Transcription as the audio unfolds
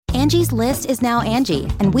Angie's List is now Angie,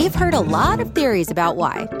 and we've heard a lot of theories about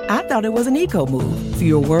why. I thought it was an eco move.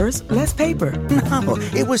 Fewer words, less paper. No,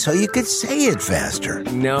 it was so you could say it faster.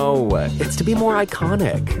 No, it's to be more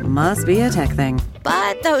iconic. Must be a tech thing.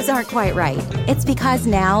 But those aren't quite right. It's because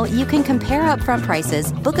now you can compare upfront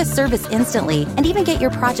prices, book a service instantly, and even get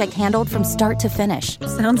your project handled from start to finish.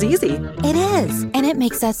 Sounds easy. It is, and it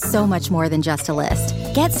makes us so much more than just a list.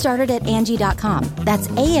 Get started at Angie.com. That's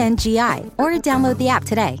ANGI, or download the app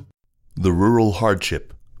today. The Rural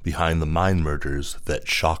Hardship Behind the Mine Murders That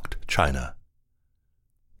Shocked China.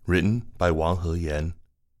 Written by Wang Heyan.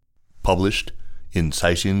 Published in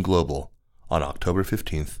Caixin Global on October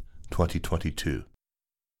 15th, 2022.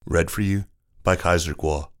 Read for you by Kaiser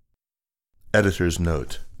Guo. Editor's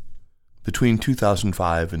note. Between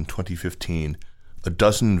 2005 and 2015, a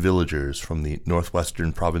dozen villagers from the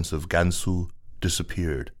northwestern province of Gansu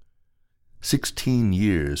disappeared. 16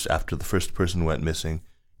 years after the first person went missing,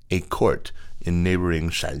 a court in neighboring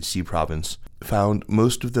Shanxi province found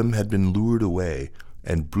most of them had been lured away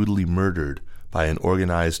and brutally murdered by an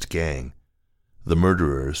organized gang. The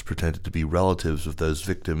murderers pretended to be relatives of those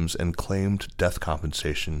victims and claimed death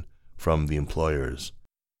compensation from the employers.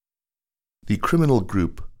 The criminal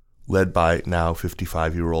group, led by now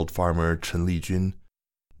 55-year-old farmer Chen Lijun,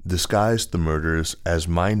 disguised the murders as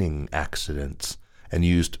mining accidents and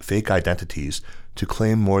used fake identities to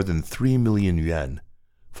claim more than 3 million yuan,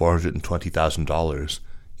 $420,000,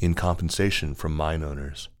 in compensation from mine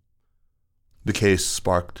owners. The case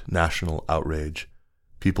sparked national outrage.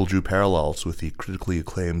 People drew parallels with the critically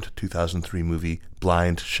acclaimed 2003 movie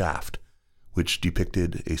Blind Shaft, which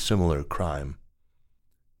depicted a similar crime.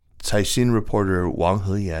 Caixin reporter Wang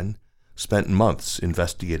Heyan spent months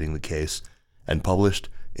investigating the case and published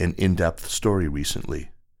an in-depth story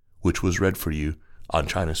recently, which was read for you on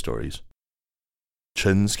China Stories.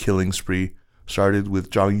 Chen's killing spree started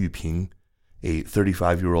with Zhang Yuping, a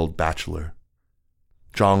 35-year-old bachelor.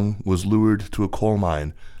 Zhang was lured to a coal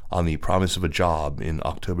mine on the promise of a job in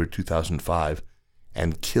October 2005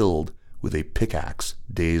 and killed with a pickaxe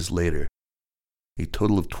days later. A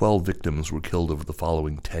total of 12 victims were killed over the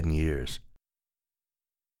following 10 years.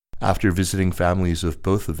 After visiting families of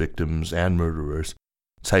both the victims and murderers,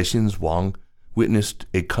 Caixin's Wang witnessed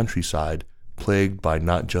a countryside plagued by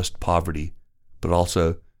not just poverty, but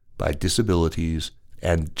also by disabilities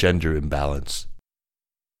and gender imbalance.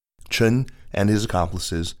 Chen and his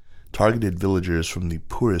accomplices targeted villagers from the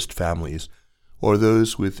poorest families, or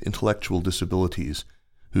those with intellectual disabilities,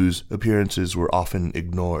 whose appearances were often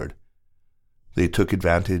ignored. They took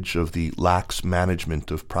advantage of the lax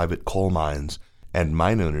management of private coal mines and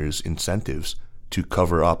mine owners' incentives to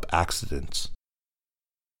cover up accidents.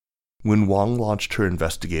 When Wang launched her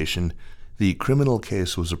investigation, the criminal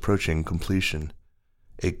case was approaching completion.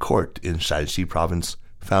 A court in Shanxi province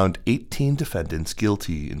found 18 defendants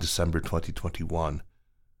guilty in December 2021.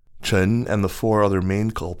 Chen and the 4 other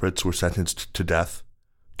main culprits were sentenced to death.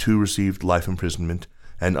 2 received life imprisonment,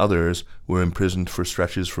 and others were imprisoned for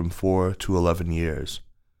stretches from 4 to 11 years.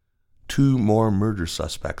 2 more murder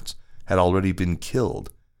suspects had already been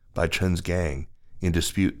killed by Chen's gang in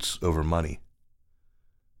disputes over money.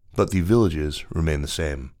 But the villages remain the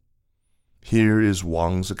same. Here is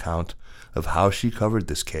Wang's account of how she covered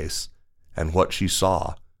this case and what she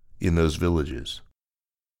saw in those villages.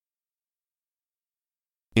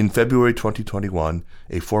 In February 2021,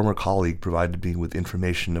 a former colleague provided me with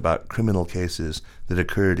information about criminal cases that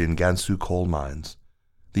occurred in Gansu coal mines.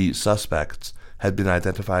 The suspects had been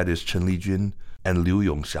identified as Chen Lijun and Liu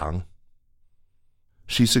Yongxiang.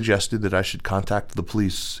 She suggested that I should contact the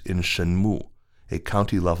police in Shenmu, a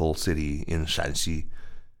county-level city in Shanxi.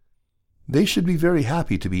 They should be very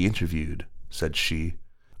happy to be interviewed, said she.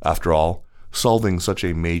 After all, solving such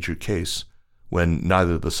a major case, when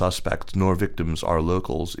neither the suspects nor victims are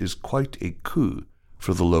locals, is quite a coup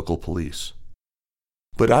for the local police.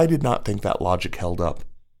 But I did not think that logic held up.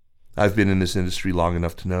 I've been in this industry long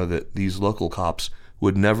enough to know that these local cops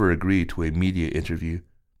would never agree to a media interview.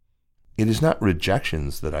 It is not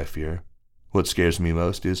rejections that I fear. What scares me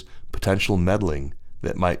most is potential meddling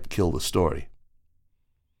that might kill the story.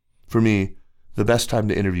 For me, the best time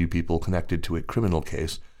to interview people connected to a criminal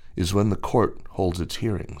case is when the court holds its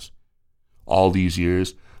hearings. All these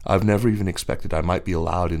years, I've never even expected I might be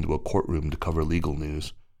allowed into a courtroom to cover legal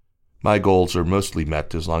news. My goals are mostly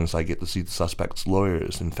met as long as I get to see the suspect's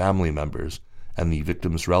lawyers and family members and the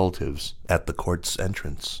victim's relatives at the court's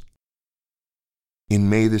entrance. In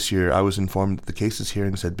May this year, I was informed that the case's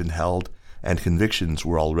hearings had been held and convictions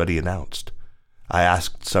were already announced. I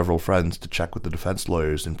asked several friends to check with the defense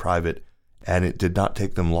lawyers in private, and it did not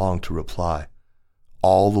take them long to reply.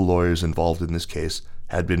 All the lawyers involved in this case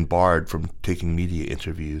had been barred from taking media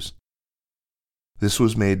interviews. This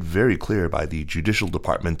was made very clear by the judicial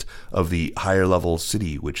department of the higher-level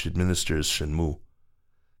city which administers Shenmu.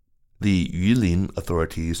 The Yulin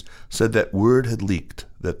authorities said that word had leaked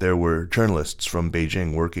that there were journalists from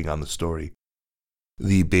Beijing working on the story.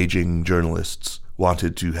 The Beijing journalists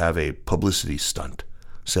wanted to have a publicity stunt,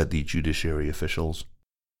 said the judiciary officials.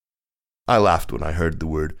 I laughed when I heard the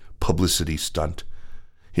word publicity stunt.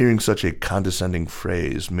 Hearing such a condescending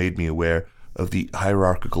phrase made me aware of the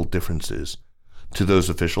hierarchical differences. To those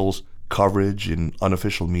officials, coverage in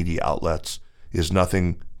unofficial media outlets is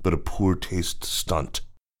nothing but a poor taste stunt.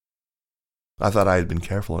 I thought I had been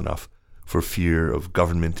careful enough for fear of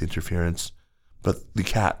government interference, but the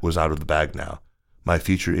cat was out of the bag now. My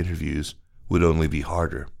future interviews would only be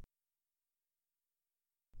harder.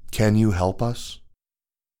 Can you help us?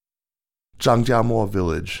 Zhangjiamo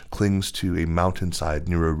village clings to a mountainside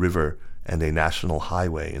near a river and a national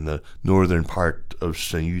highway in the northern part of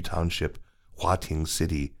Shenyu Township, Huating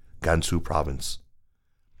City, Gansu Province.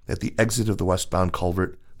 At the exit of the westbound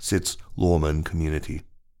culvert sits Luomen Community.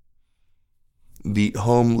 The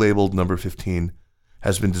home labeled number 15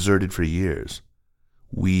 has been deserted for years.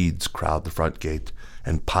 Weeds crowd the front gate,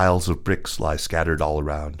 and piles of bricks lie scattered all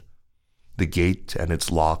around. The gate and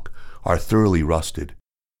its lock are thoroughly rusted.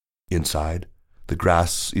 Inside, the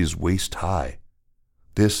grass is waist-high.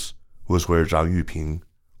 This was where Zhang Yuping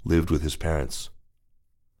lived with his parents.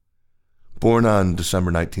 Born on December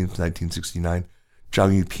 19, 1969,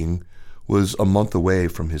 Zhang Yuping was a month away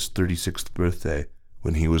from his 36th birthday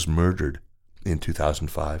when he was murdered in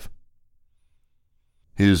 2005.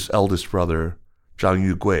 His eldest brother, Zhang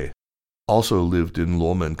Yugui, also lived in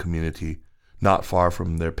Luomen Community, not far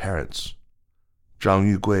from their parents. Zhang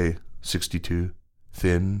Yugui, 62,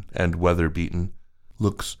 thin and weather-beaten,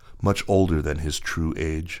 looks much older than his true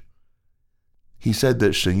age. He said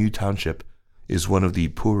that Shenyu Township is one of the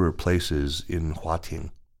poorer places in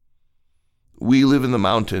Huating. We live in the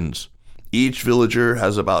mountains. Each villager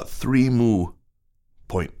has about 3 mu,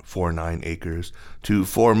 0.49 acres, to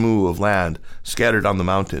 4 mu of land scattered on the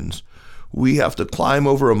mountains. We have to climb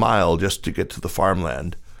over a mile just to get to the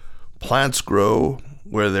farmland. Plants grow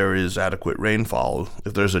where there is adequate rainfall.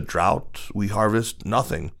 If there's a drought, we harvest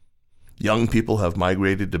nothing. Young people have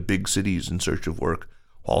migrated to big cities in search of work,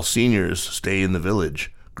 while seniors stay in the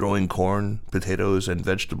village, growing corn, potatoes, and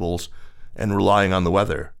vegetables, and relying on the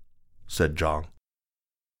weather, said Zhang.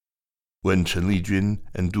 When Chen Lijun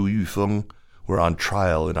and Du Yufeng were on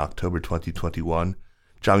trial in October 2021,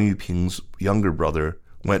 Zhang Yuping's younger brother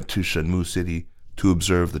went to Shenmu City to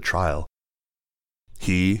observe the trial.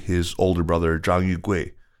 He, his older brother Zhang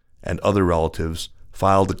Yugui, and other relatives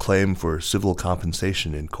filed a claim for civil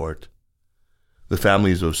compensation in court. The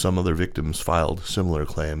families of some other victims filed similar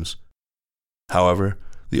claims. However,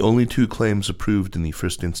 the only 2 claims approved in the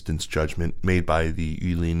first instance judgment made by the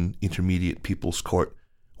Yulin Intermediate People's Court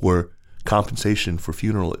were compensation for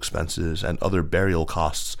funeral expenses and other burial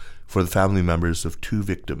costs for the family members of 2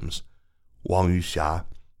 victims, Wang Yuxia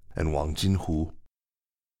and Wang Jinhu.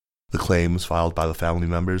 The claims filed by the family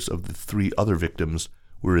members of the 3 other victims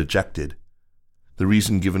were rejected. The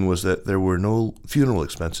reason given was that there were no funeral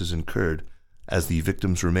expenses incurred, as the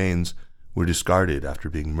victims' remains were discarded after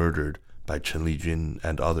being murdered by Chen Lijun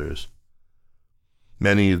and others.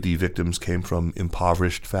 Many of the victims came from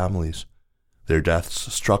impoverished families. Their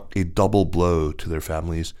deaths struck a double blow to their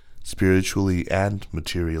families, spiritually and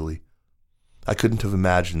materially. I couldn't have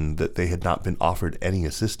imagined that they had not been offered any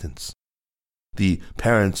assistance. The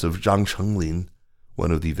parents of Zhang Chenglin,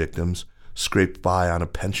 one of the victims, scraped by on a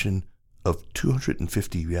pension of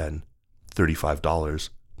 250 yuan, $35,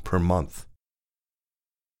 per month.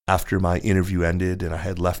 After my interview ended and I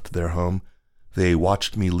had left their home, they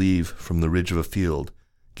watched me leave from the ridge of a field,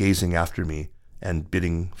 gazing after me and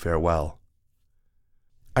bidding farewell.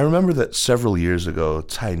 I remember that several years ago,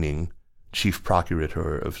 Cai Ning, chief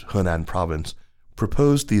procurator of Henan province,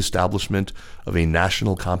 proposed the establishment of a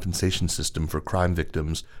national compensation system for crime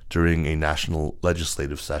victims during a national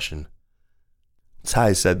legislative session.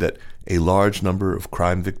 Cai said that a large number of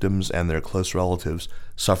crime victims and their close relatives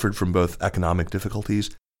suffered from both economic difficulties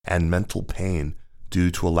and mental pain due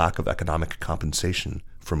to a lack of economic compensation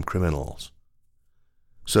from criminals.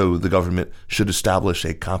 So the government should establish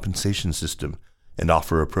a compensation system and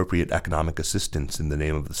offer appropriate economic assistance in the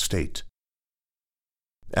name of the state.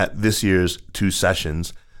 At this year's 2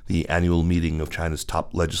 sessions, the annual meeting of China's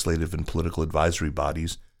top legislative and political advisory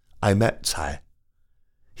bodies, I met Cai.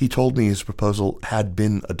 He told me his proposal had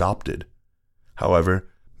been adopted. However,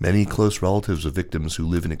 many close relatives of victims who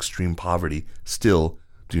live in extreme poverty still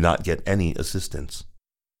do not get any assistance.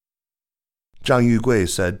 Zhang Yugui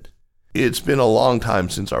said, "It's been a long time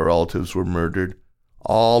since our relatives were murdered.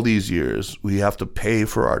 All these years, we have to pay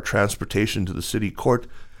for our transportation to the city court,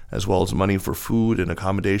 as well as money for food and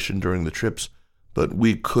accommodation during the trips, but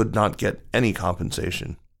we could not get any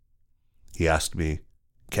compensation." He asked me,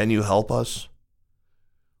 "Can you help us?"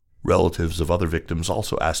 Relatives of other victims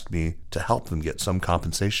also asked me to help them get some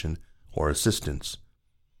compensation or assistance.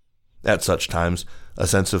 At such times, a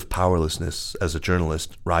sense of powerlessness as a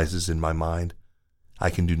journalist rises in my mind. I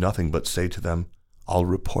can do nothing but say to them, "I'll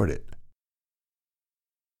report it."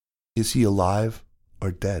 Is he alive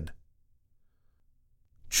or dead?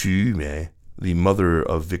 Qu Yumei, the mother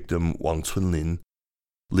of victim Wang Cunlin,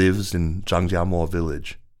 lives in Zhangjiamo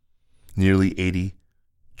village. Nearly 80,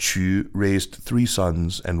 Qu raised 3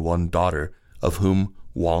 sons and 1 daughter, of whom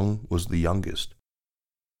Wang was the youngest.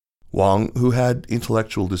 Wang, who had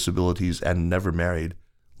intellectual disabilities and never married,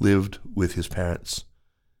 lived with his parents.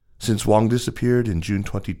 Since Wang disappeared in June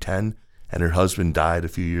 2010 and her husband died a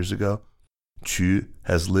few years ago, Qu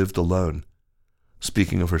has lived alone.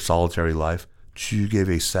 Speaking of her solitary life, Qu gave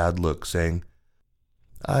a sad look, saying,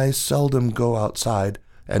 "I seldom go outside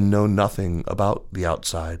and know nothing about the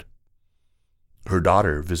outside." Her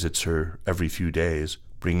daughter visits her every few days,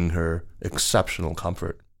 bringing her exceptional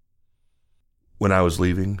comfort. When I was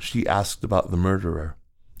leaving, she asked about the murderer.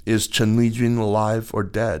 "Is Chen Lijun alive or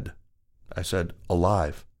dead?" I said,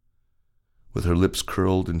 "Alive." With her lips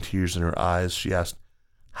curled and tears in her eyes, she asked,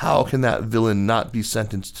 "How can that villain not be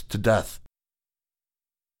sentenced to death?"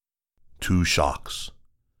 2 shocks.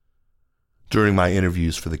 During my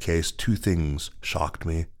interviews for the case, 2 things shocked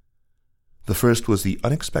me. The first was the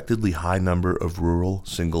unexpectedly high number of rural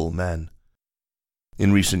single men.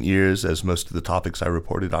 In recent years, as most of the topics I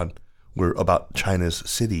reported on were about China's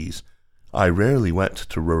cities, I rarely went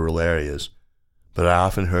to rural areas, but I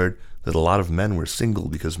often heard that a lot of men were single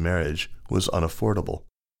because marriage was unaffordable.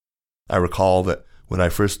 I recall that when I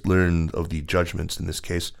first learned of the judgments in this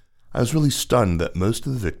case, I was really stunned that most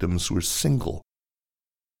of the victims were single.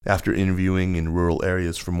 After interviewing in rural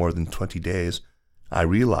areas for more than 20 days, I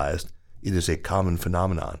realized it is a common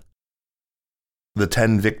phenomenon. The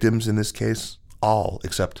 10 victims in this case, all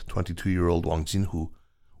except 22-year-old Wang Jinhu,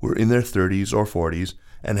 were in their 30s or 40s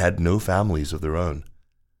and had no families of their own.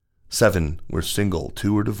 7 were single,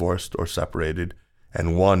 2 were divorced or separated,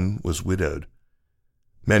 and 1 was widowed.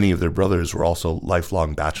 Many of their brothers were also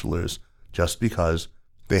lifelong bachelors, just because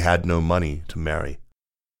they had no money to marry.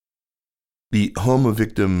 The home of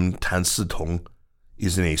victim Tan Sitong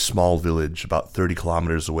is in a small village about 30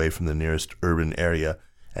 kilometers away from the nearest urban area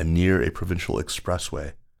and near a provincial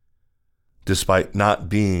expressway. Despite not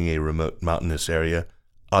being a remote mountainous area,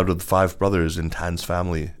 out of the 5 brothers in Tan's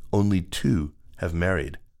family, only 2 have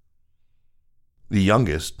married. The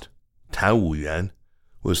youngest, Tan Wuyuan,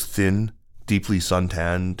 was thin, deeply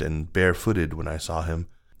suntanned, and barefooted when I saw him,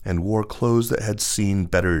 and wore clothes that had seen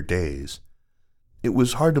better days. It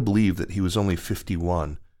was hard to believe that he was only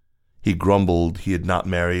 51. He grumbled he had not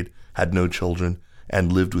married, had no children,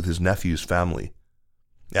 and lived with his nephew's family.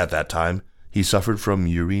 At that time, he suffered from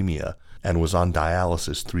uremia and was on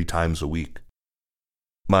dialysis 3 times a week.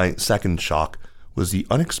 My second shock was the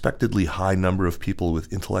unexpectedly high number of people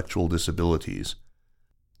with intellectual disabilities.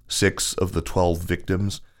 6 of the 12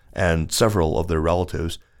 victims and several of their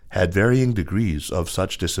relatives had varying degrees of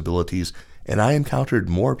such disabilities, and I encountered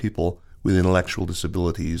more people with intellectual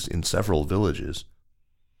disabilities in several villages.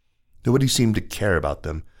 Nobody seemed to care about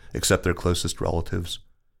them except their closest relatives.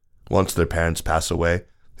 Once their parents pass away,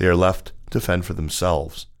 they are left to fend for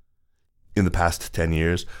themselves. In the past 10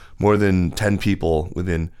 years, more than 10 people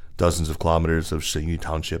within dozens of kilometers of Shenyu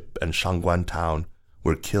Township and Shangguan Town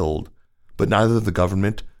were killed, but neither the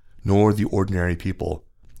government nor the ordinary people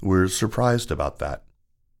were surprised about that.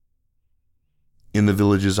 In the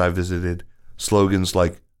villages I visited, slogans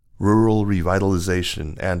like rural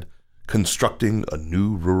revitalization and constructing a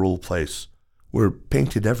new rural place were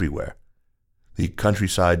painted everywhere. The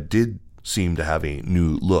countryside did seem to have a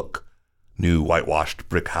new look, new whitewashed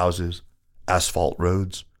brick houses, asphalt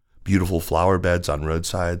roads, beautiful flower beds on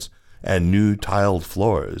roadsides, and new tiled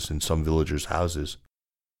floors in some villagers' houses.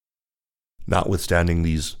 Notwithstanding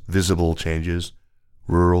these visible changes,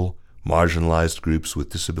 rural, marginalized groups with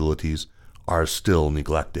disabilities are still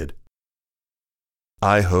neglected.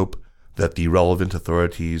 I hope that the relevant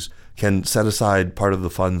authorities can set aside part of the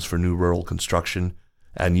funds for new rural construction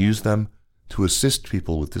and use them to assist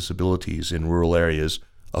people with disabilities in rural areas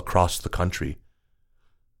across the country.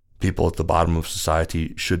 People at the bottom of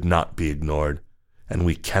society should not be ignored, and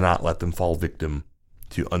we cannot let them fall victim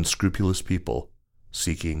to unscrupulous people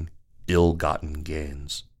seeking ill-gotten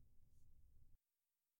gains.